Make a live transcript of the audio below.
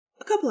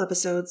couple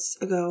episodes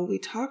ago, we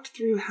talked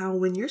through how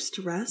when you're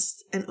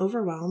stressed and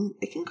overwhelmed,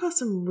 it can cause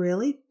some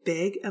really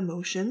big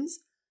emotions,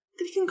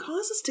 and it can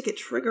cause us to get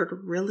triggered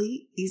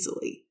really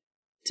easily.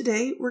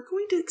 Today, we're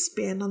going to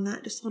expand on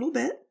that just a little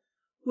bit.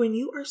 When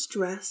you are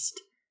stressed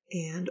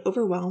and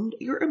overwhelmed,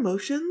 your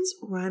emotions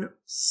run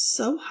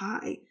so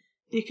high.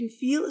 You can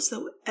feel as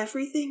though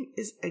everything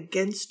is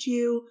against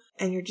you,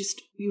 and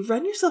you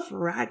run yourself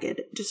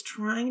ragged just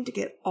trying to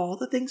get all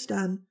the things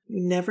done.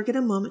 You never get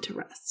a moment to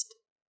rest.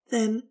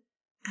 Then,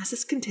 as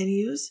this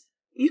continues,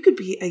 you could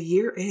be a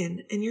year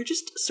in and you're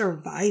just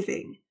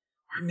surviving.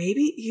 Or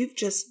maybe you've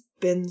just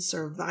been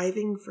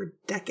surviving for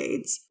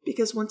decades,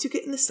 because once you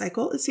get in this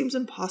cycle, it seems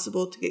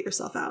impossible to get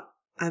yourself out.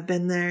 I've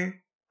been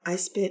there. I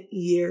spent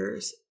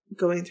years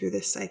going through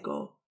this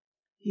cycle.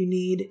 You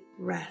need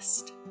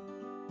rest.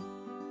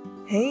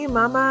 Hey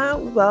mama,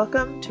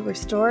 welcome to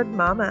Restored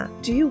Mama.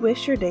 Do you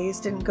wish your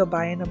days didn't go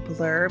by in a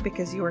blur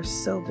because you are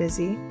so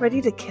busy?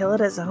 Ready to kill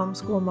it as a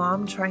homeschool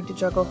mom trying to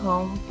juggle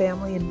home,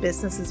 family, and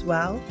business as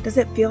well? Does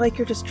it feel like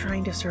you're just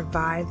trying to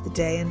survive the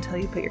day until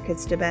you put your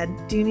kids to bed?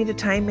 Do you need a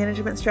time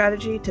management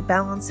strategy to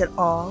balance it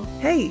all?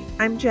 Hey,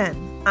 I'm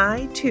Jen.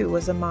 I too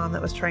was a mom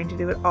that was trying to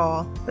do it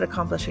all, but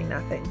accomplishing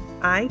nothing.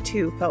 I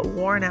too felt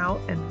worn out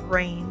and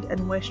drained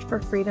and wished for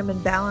freedom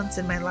and balance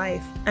in my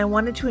life. I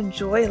wanted to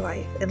enjoy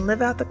life and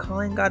live out the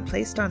calling God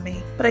placed on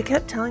me, but I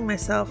kept telling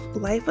myself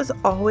life was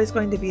always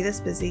going to be this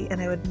busy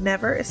and I would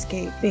never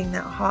escape being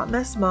that hot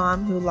mess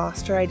mom who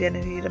lost her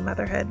identity to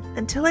motherhood,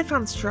 until I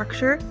found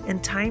structure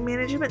and time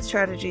management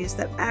strategies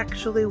that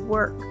actually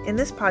work. In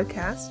this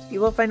podcast, you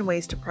will find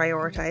ways to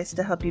prioritize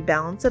to help you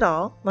balance it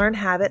all, learn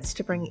habits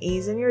to bring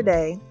ease in your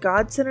day,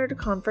 God-centered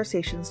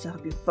conversations to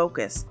help you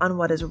focus on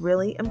what is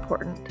really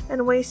important,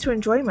 and ways to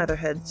enjoy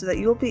motherhood so that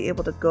you will be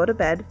able to go to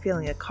bed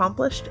feeling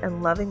accomplished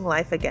and loving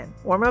life again.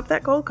 Warm up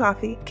that cold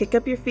coffee, kick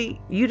up your feet.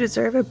 You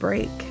deserve a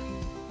break.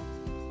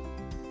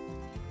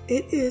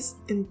 It is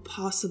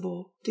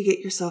impossible to get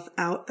yourself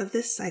out of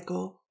this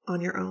cycle on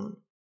your own.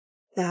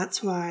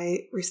 That's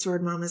why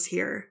Restored Mom is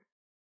here.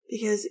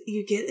 Because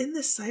you get in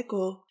this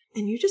cycle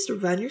and you just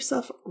run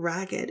yourself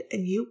ragged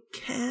and you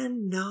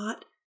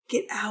cannot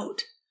get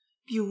out.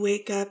 You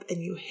wake up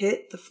and you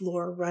hit the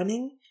floor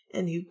running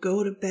and you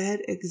go to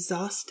bed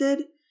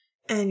exhausted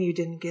and you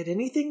didn't get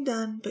anything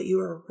done, but you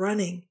are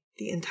running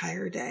the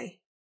entire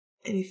day.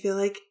 And you feel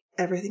like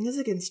everything is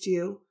against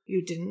you.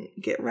 You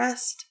didn't get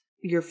rest.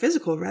 Your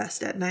physical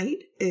rest at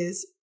night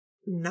is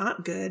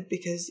not good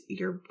because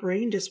your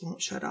brain just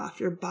won't shut off.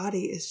 Your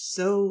body is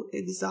so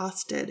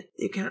exhausted,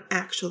 you can't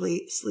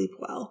actually sleep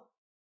well.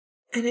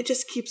 And it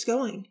just keeps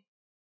going.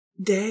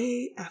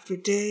 Day after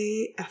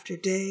day after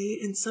day,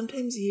 and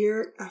sometimes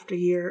year after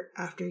year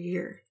after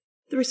year.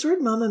 The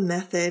Restored Mama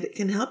method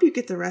can help you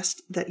get the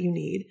rest that you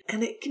need,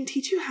 and it can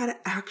teach you how to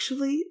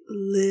actually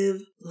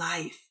live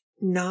life.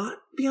 Not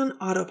be on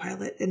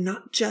autopilot and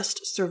not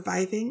just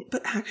surviving,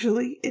 but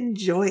actually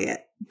enjoy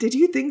it. Did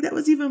you think that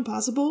was even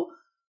possible?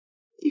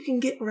 You can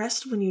get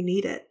rest when you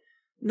need it,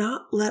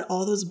 not let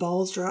all those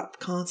balls drop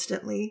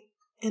constantly,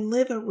 and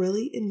live a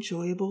really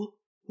enjoyable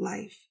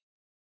life.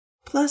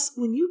 Plus,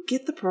 when you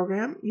get the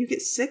program, you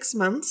get 6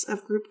 months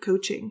of group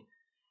coaching,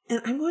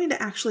 and I'm going to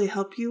actually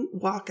help you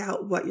walk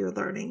out what you're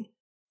learning.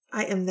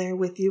 I am there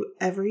with you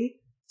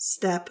every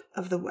step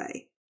of the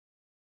way.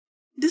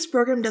 This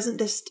program doesn't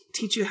just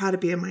teach you how to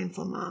be a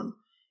mindful mom.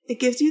 It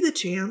gives you the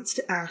chance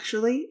to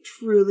actually,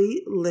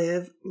 truly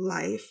live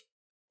life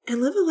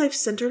and live a life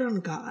centered on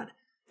God.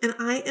 And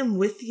I am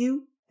with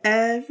you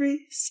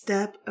every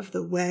step of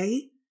the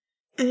way.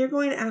 And you're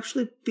going to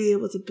actually be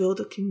able to build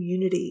a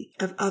community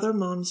of other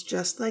moms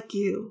just like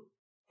you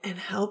and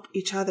help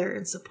each other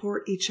and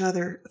support each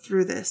other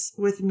through this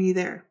with me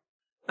there.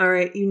 All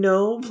right,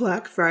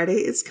 Black Friday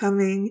is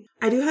coming.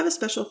 I do have a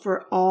special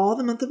for all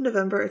the month of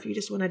November if you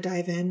just want to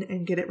dive in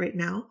and get it right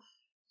now.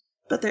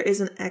 But there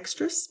is an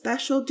extra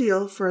special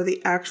deal for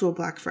the actual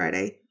Black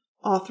Friday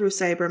all through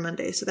Cyber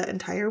Monday, so that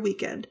entire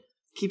weekend.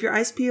 Keep your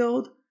eyes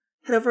peeled.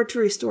 Head over to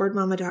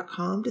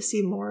restoredmama.com to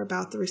see more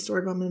about the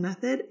Restored Mama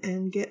method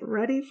and get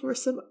ready for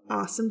some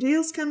awesome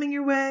deals coming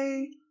your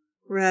way.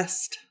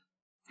 Rest.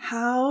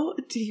 How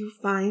do you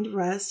find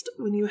rest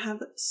when you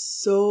have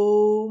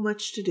so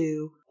much to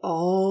do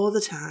all the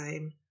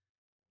time?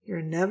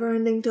 Your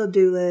never-ending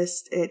to-do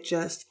list, it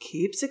just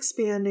keeps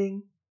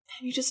expanding,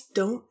 and you just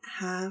don't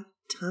have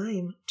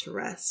time to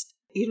rest.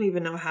 You don't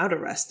even know how to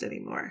rest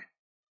anymore.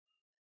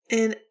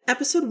 In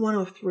episode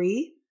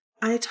 103,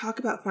 I talk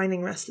about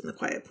finding rest in the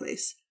quiet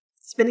place,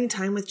 spending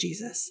time with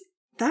Jesus.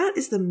 That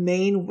is the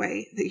main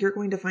way that you're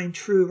going to find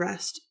true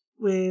rest.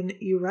 When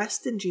you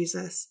rest in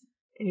Jesus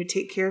and you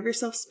take care of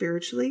yourself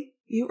spiritually,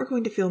 you are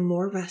going to feel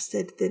more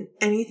rested than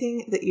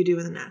anything that you do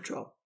in the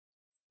natural.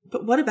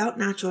 But what about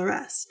natural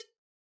rest?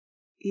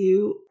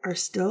 You are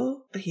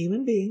still a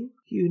human being.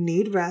 You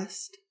need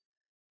rest.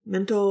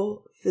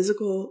 Mental,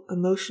 physical,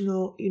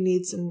 emotional, you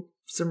need some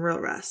real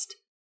rest.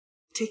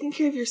 Taking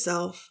care of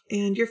yourself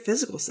and your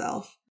physical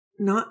self,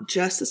 not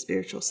just the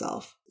spiritual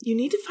self. You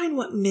need to find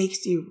what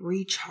makes you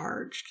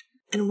recharged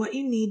and what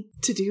you need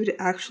to do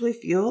to actually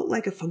feel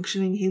like a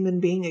functioning human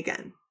being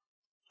again.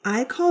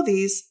 I call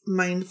these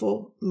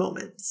mindful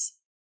moments.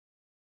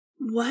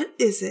 What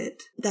is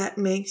it that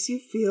makes you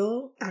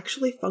feel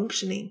actually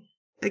functioning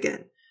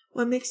again?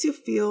 What makes you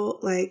feel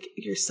like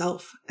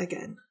yourself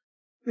again?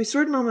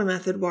 Restored Mama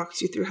Method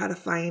walks you through how to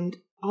find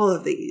all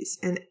of these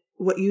and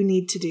what you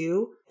need to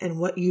do and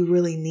what you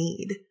really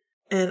need.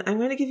 And I'm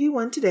going to give you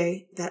one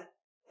today that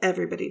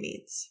everybody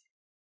needs.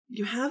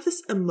 You have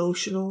this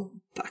emotional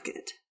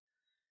bucket.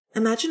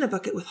 Imagine a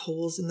bucket with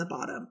holes in the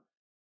bottom.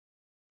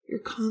 You're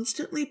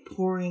constantly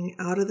pouring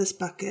out of this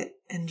bucket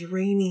and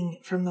draining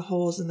from the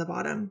holes in the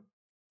bottom.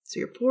 So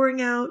you're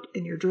pouring out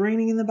and you're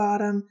draining in the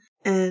bottom,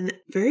 and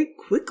very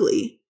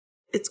quickly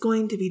it's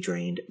going to be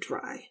drained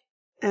dry.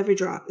 Every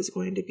drop is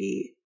going to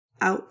be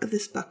out of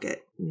this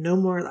bucket, no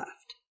more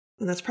left.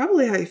 And that's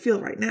probably how you feel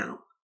right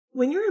now.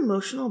 When your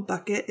emotional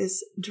bucket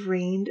is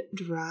drained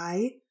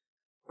dry,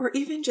 or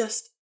even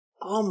just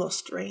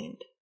almost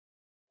drained,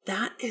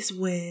 that is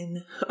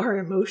when our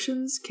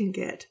emotions can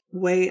get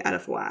way out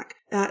of whack.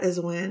 That is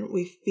when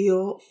we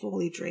feel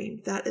fully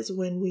drained. That is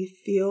when we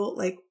feel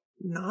like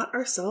not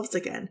ourselves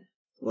again.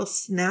 We'll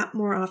snap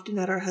more often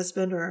at our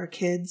husband or our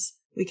kids.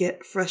 We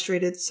get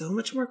frustrated so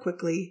much more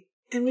quickly.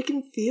 And we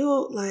can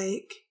feel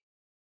like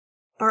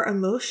our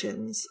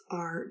emotions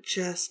are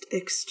just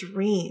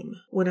extreme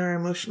when our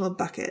emotional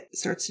bucket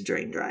starts to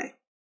drain dry.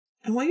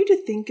 I want you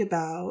to think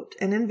about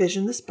and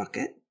envision this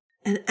bucket.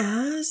 And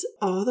as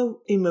all the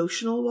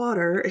emotional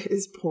water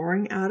is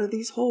pouring out of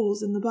these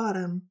holes in the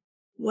bottom,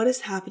 what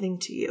is happening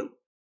to you?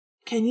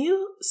 Can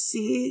you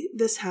see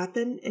this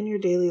happen in your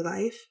daily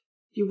life?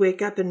 You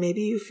wake up and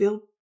maybe you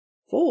feel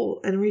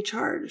full and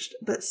recharged,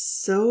 but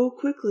so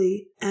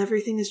quickly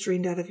everything is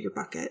drained out of your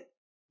bucket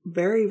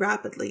very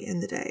rapidly in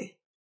the day.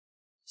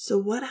 So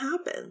what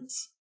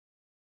happens?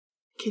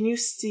 Can you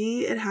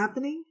see it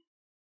happening?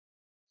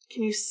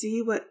 Can you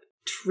see what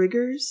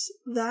triggers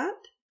that?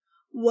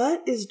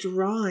 What is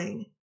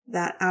drawing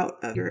that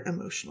out of your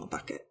emotional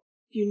bucket?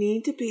 You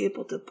need to be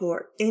able to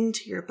pour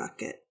into your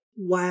bucket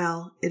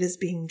while it is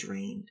being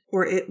drained,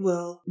 or it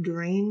will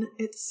drain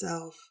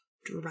itself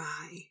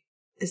dry.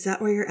 Is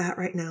that where you're at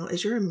right now?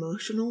 Is your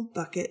emotional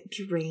bucket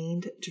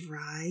drained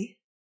dry?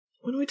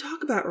 When we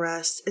talk about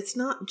rest, it's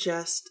not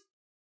just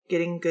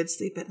getting good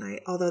sleep at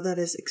night, although that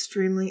is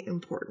extremely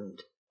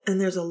important. And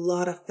there's a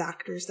lot of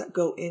factors that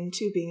go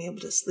into being able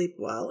to sleep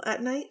well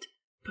at night.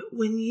 But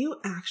when you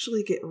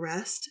actually get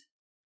rest,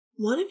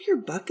 one of your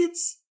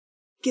buckets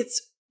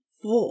gets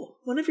full.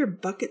 One of your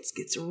buckets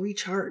gets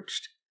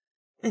recharged.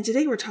 And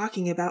today we're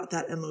talking about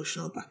that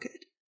emotional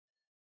bucket.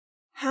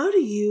 How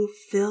do you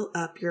fill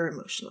up your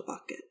emotional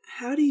bucket?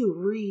 How do you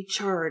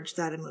recharge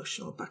that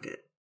emotional bucket?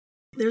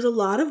 There's a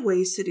lot of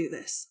ways to do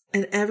this,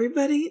 and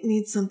everybody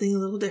needs something a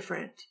little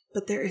different,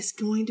 but there is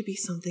going to be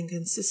something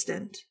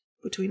consistent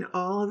between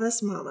all of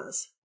us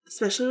mamas,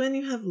 especially when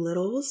you have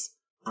littles.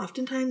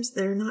 Oftentimes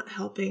they're not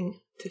helping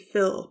to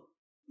fill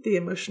the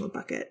emotional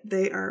bucket.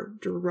 They are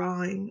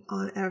drawing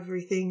on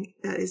everything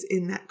that is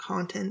in that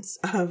contents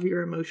of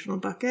your emotional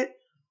bucket,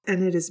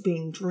 and it is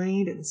being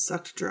drained and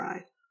sucked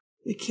dry.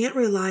 We can't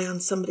rely on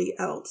somebody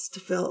else to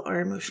fill our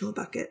emotional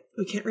bucket.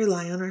 We can't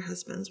rely on our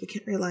husbands. We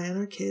can't rely on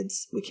our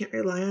kids. We can't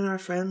rely on our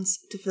friends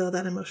to fill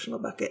that emotional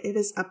bucket. It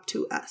is up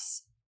to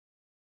us.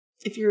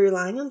 If you're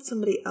relying on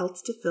somebody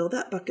else to fill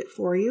that bucket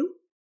for you,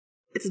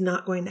 it's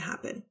not going to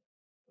happen.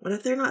 What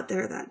if they're not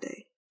there that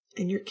day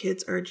and your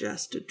kids are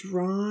just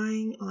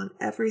drawing on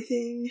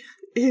everything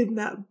in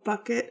that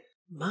bucket?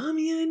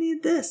 Mommy, I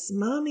need this.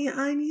 Mommy,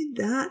 I need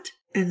that.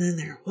 And then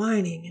they're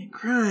whining and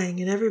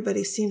crying and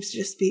everybody seems to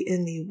just be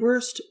in the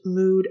worst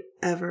mood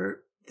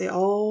ever. They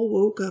all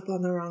woke up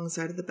on the wrong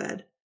side of the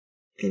bed.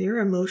 And your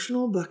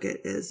emotional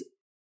bucket is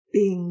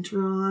being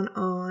drawn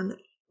on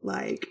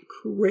like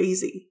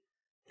crazy.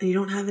 And you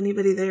don't have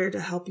anybody there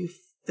to help you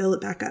fill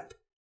it back up.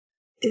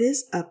 It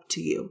is up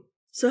to you.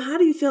 So how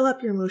do you fill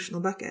up your emotional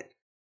bucket?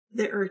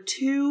 There are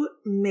two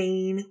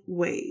main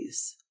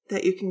ways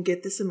that you can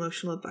get this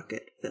emotional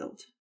bucket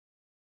filled.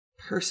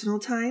 Personal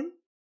time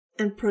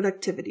and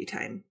productivity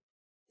time.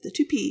 The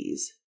two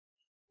P's.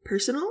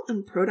 Personal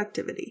and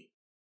productivity.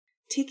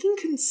 Taking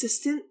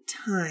consistent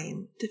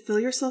time to fill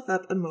yourself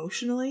up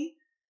emotionally,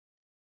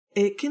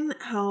 it can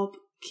help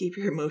keep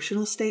your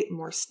emotional state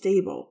more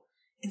stable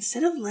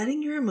instead of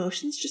letting your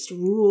emotions just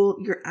rule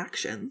your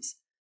actions.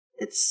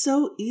 It's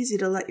so easy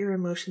to let your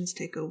emotions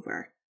take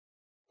over.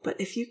 But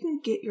if you can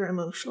get your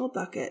emotional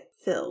bucket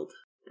filled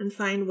and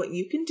find what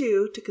you can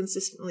do to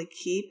consistently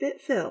keep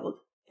it filled,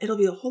 it'll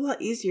be a whole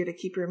lot easier to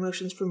keep your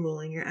emotions from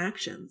ruling your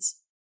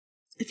actions.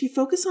 If you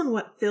focus on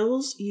what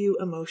fills you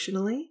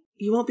emotionally,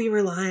 you won't be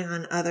relying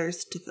on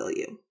others to fill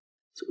you.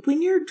 So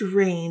when you're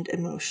drained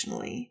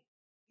emotionally,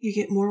 you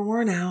get more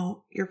worn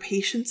out, your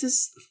patience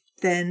is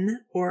thin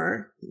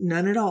or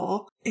none at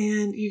all,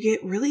 and you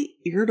get really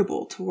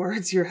irritable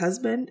towards your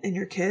husband and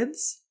your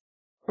kids.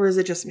 Or is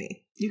it just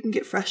me? You can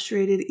get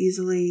frustrated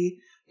easily,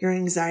 your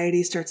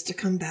anxiety starts to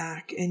come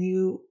back, and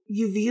you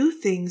view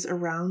things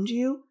around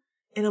you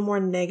in a more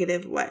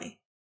negative way.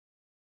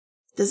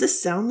 Does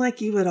this sound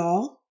like you at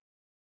all?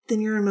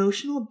 Then your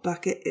emotional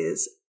bucket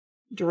is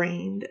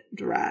drained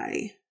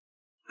dry.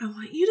 I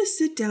want you to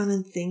sit down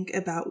and think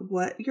about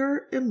what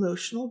your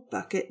emotional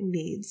bucket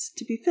needs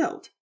to be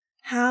filled.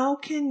 How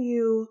can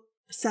you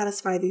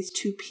satisfy these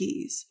two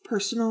P's,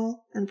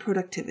 personal and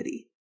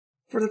productivity?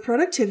 For the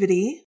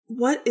productivity,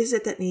 what is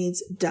it that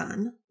needs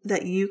done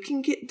that you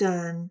can get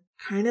done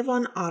kind of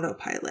on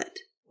autopilot?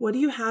 What do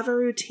you have a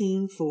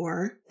routine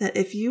for that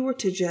if you were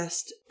to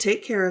just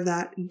take care of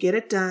that, get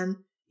it done,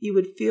 you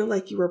would feel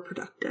like you were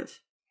productive?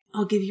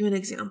 I'll give you an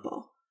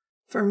example.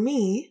 For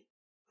me,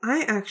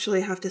 I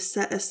actually have to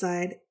set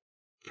aside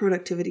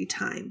productivity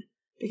time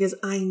because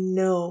I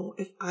know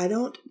if I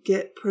don't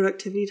get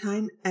productivity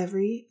time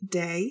every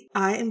day,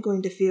 I am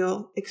going to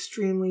feel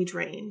extremely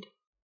drained.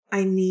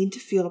 I need to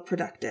feel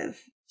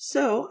productive.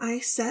 So I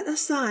set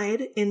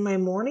aside in my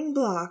morning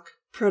block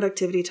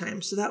productivity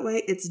time. So that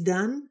way it's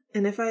done.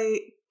 And if I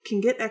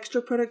can get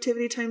extra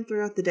productivity time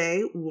throughout the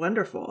day,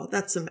 wonderful.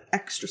 That's some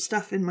extra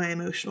stuff in my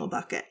emotional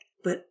bucket.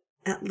 But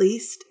at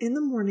least in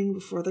the morning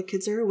before the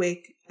kids are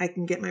awake, I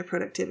can get my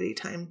productivity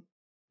time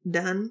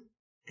done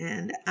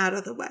and out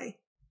of the way.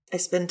 I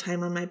spend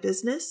time on my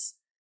business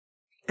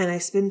and I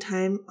spend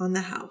time on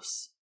the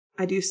house.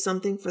 I do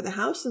something for the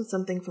house and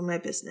something for my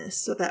business.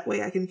 So that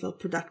way I can feel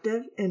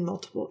productive in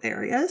multiple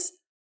areas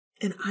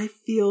and I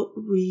feel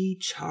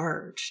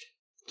recharged.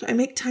 So I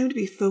make time to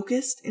be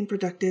focused and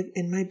productive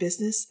in my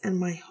business and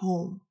my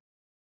home.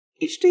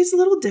 Each day's a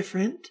little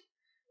different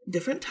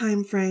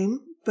time frame,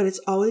 but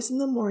it's always in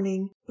the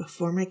morning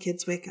before my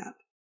kids wake up.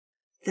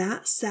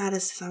 That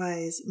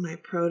satisfies my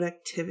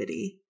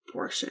productivity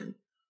portion.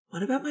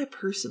 What about my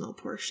personal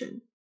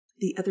portion?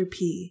 The other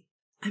P.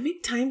 I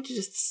make time to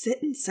just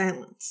sit in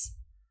silence.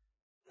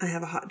 I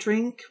have a hot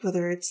drink,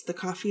 whether it's the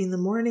coffee in the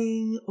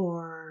morning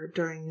or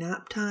during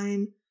nap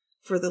time.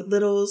 For the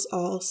littles,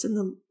 I'll send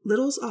the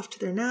littles off to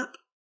their nap.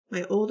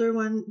 My older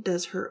one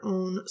does her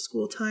own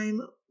school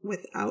time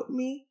without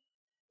me.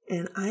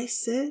 And I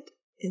sit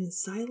in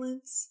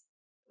silence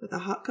with a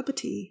hot cup of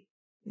tea.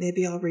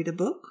 Maybe I'll read a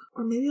book,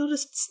 or maybe I'll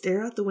just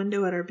stare out the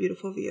window at our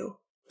beautiful view.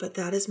 But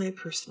that is my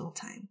personal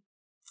time.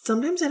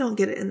 Sometimes I don't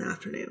get it in the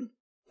afternoon,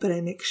 but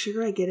I make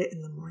sure I get it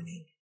in the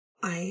morning.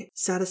 I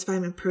satisfy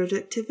my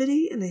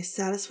productivity and I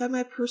satisfy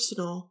my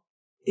personal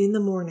in the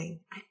morning.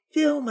 I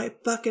fill my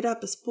bucket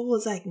up as full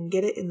as I can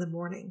get it in the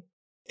morning.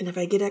 And if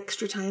I get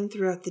extra time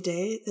throughout the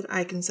day that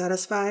I can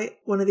satisfy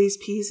one of these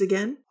P's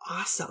again,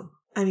 awesome.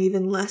 I'm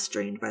even less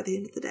drained by the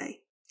end of the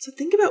day. So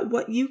think about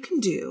what you can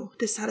do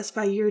to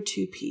satisfy your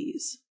two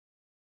P's.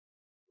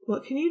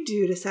 What can you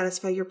do to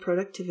satisfy your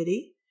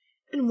productivity?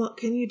 And what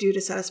can you do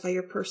to satisfy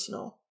your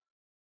personal?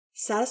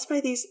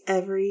 Satisfy these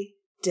every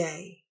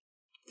day.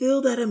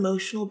 Fill that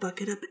emotional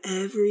bucket up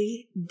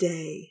every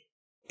day.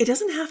 It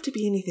doesn't have to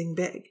be anything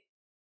big.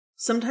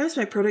 Sometimes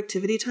my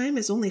productivity time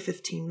is only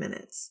 15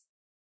 minutes.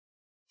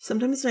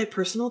 Sometimes my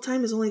personal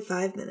time is only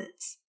 5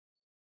 minutes.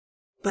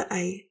 But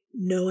I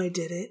know I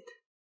did it.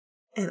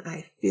 And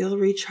I feel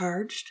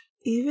recharged,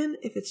 even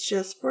if it's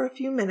just for a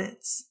few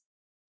minutes.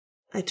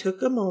 I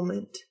took a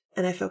moment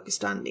and I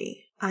focused on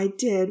me. I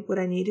did what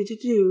I needed to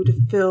do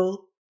to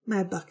fill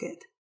my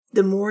bucket.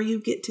 The more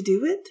you get to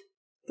do it,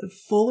 the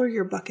fuller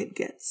your bucket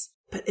gets.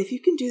 But if you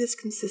can do this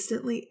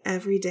consistently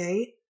every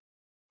day,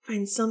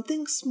 find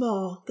something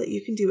small that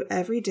you can do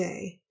every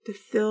day to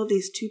fill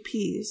these two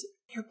P's.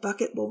 Your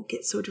bucket won't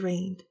get so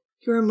drained.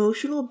 Your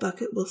emotional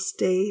bucket will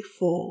stay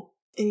full,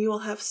 and you will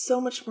have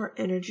so much more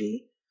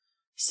energy,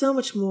 so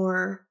much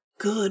more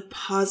good,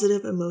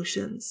 positive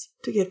emotions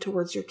to give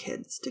towards your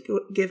kids,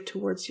 to give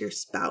towards your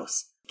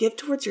spouse, give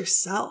towards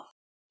yourself.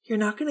 You're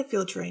not going to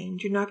feel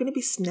drained. You're not going to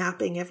be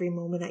snapping every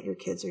moment at your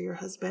kids or your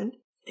husband.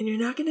 And you're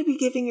not going to be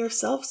giving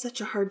yourself such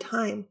a hard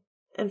time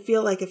and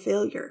feel like a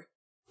failure.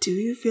 Do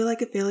you feel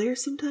like a failure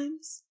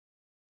sometimes?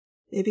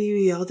 Maybe you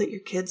yelled at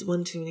your kids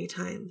one too many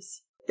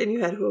times and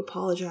you had to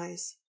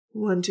apologize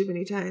one too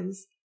many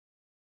times.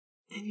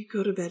 And you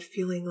go to bed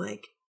feeling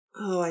like,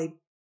 oh, I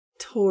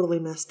totally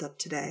messed up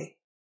today.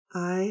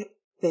 I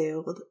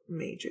failed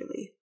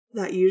majorly.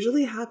 That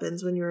usually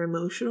happens when your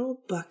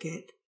emotional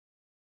bucket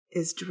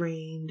is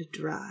drained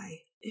dry.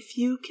 If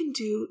you can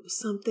do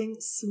something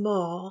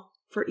small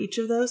for each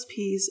of those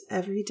P's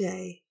every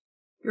day,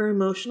 your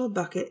emotional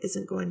bucket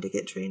isn't going to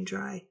get drained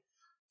dry.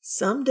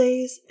 Some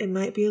days it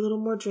might be a little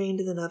more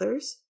drained than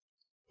others,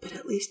 but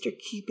at least you're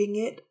keeping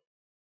it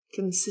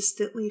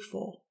consistently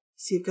full.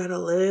 So you've got a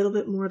little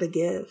bit more to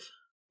give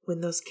when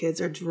those kids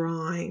are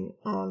drawing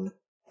on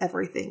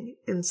everything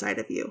inside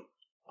of you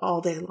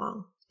all day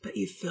long. But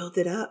you filled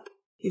it up.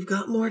 You've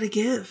got more to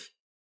give.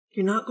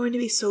 You're not going to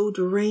be so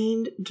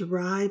drained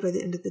dry by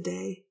the end of the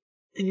day.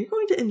 And you're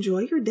going to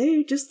enjoy your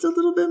day just a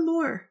little bit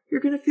more. You're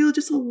going to feel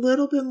just a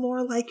little bit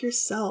more like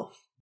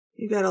yourself.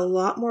 You've got a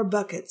lot more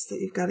buckets that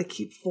you've got to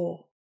keep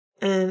full.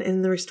 And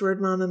in the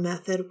Restored Mama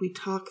method, we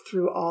talk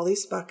through all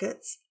these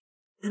buckets.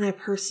 And I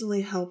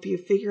personally help you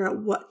figure out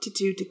what to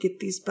do to get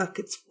these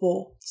buckets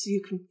full so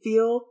you can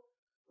feel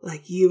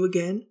like you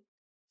again,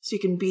 so you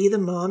can be the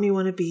mom you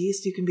want to be,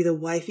 so you can be the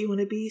wife you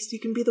want to be, so you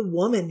can be the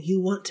woman you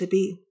want to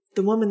be,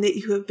 the woman that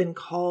you have been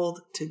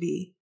called to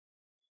be.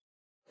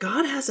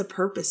 God has a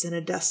purpose and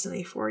a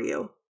destiny for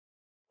you.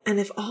 And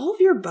if all of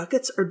your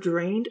buckets are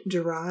drained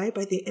dry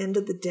by the end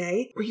of the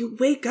day, or you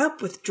wake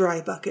up with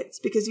dry buckets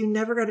because you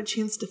never got a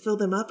chance to fill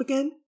them up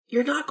again,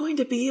 you're not going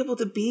to be able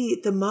to be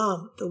the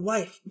mom, the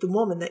wife, the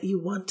woman that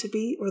you want to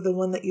be, or the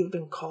one that you've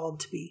been called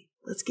to be.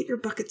 Let's get your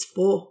buckets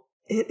full.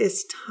 It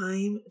is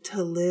time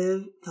to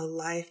live the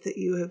life that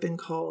you have been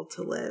called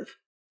to live.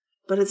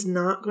 But it's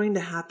not going to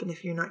happen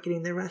if you're not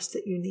getting the rest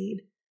that you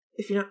need,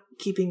 if you're not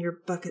keeping your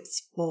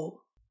buckets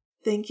full.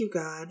 Thank you,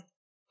 God,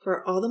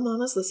 for all the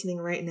mamas listening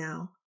right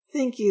now.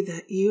 Thank you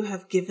that you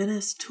have given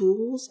us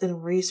tools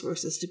and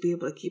resources to be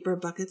able to keep our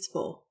buckets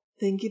full.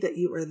 Thank you that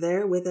you are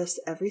there with us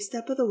every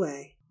step of the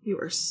way. You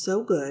are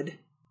so good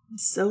and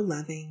so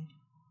loving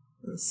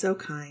and so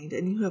kind,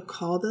 and you have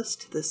called us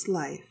to this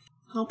life.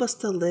 Help us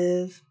to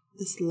live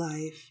this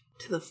life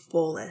to the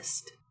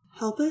fullest.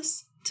 Help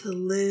us to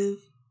live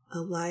a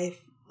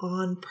life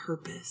on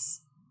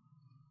purpose.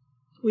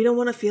 We don't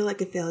want to feel like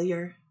a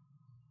failure.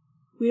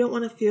 We don't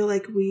want to feel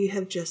like we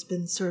have just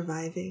been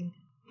surviving.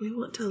 We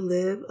want to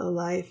live a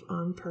life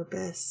on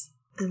purpose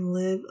and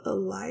live a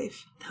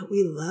life that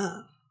we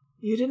love.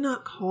 You did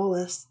not call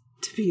us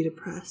to be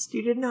depressed.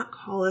 You did not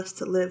call us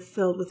to live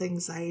filled with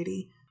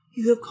anxiety.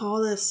 You have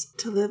called us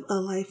to live a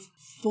life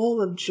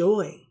full of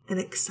joy and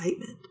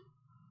excitement.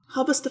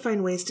 Help us to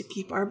find ways to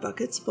keep our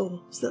buckets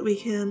full so that we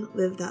can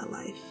live that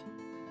life.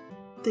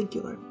 Thank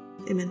you, Lord.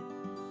 Amen.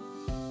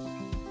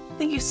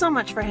 Thank you so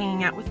much for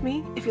hanging out with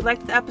me. If you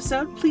liked the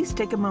episode, please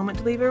take a moment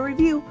to leave a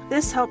review.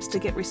 This helps to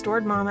get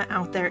Restored Mama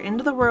out there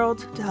into the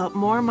world to help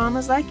more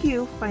mamas like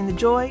you find the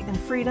joy and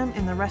freedom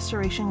in the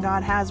restoration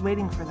God has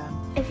waiting for them.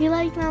 If you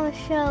liked Mama's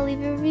show,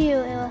 leave a review.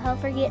 It will help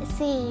her get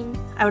seen.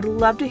 I would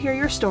love to hear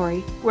your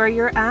story, where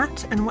you're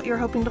at, and what you're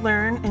hoping to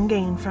learn and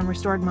gain from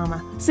Restored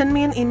Mama. Send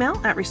me an email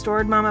at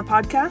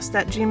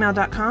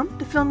restoredmamapodcast@gmail.com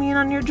to fill me in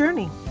on your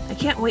journey. I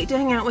can't wait to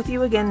hang out with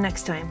you again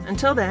next time.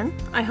 Until then,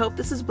 I hope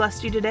this has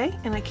blessed you today,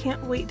 and I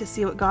can't wait to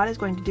see what God is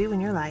going to do in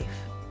your life.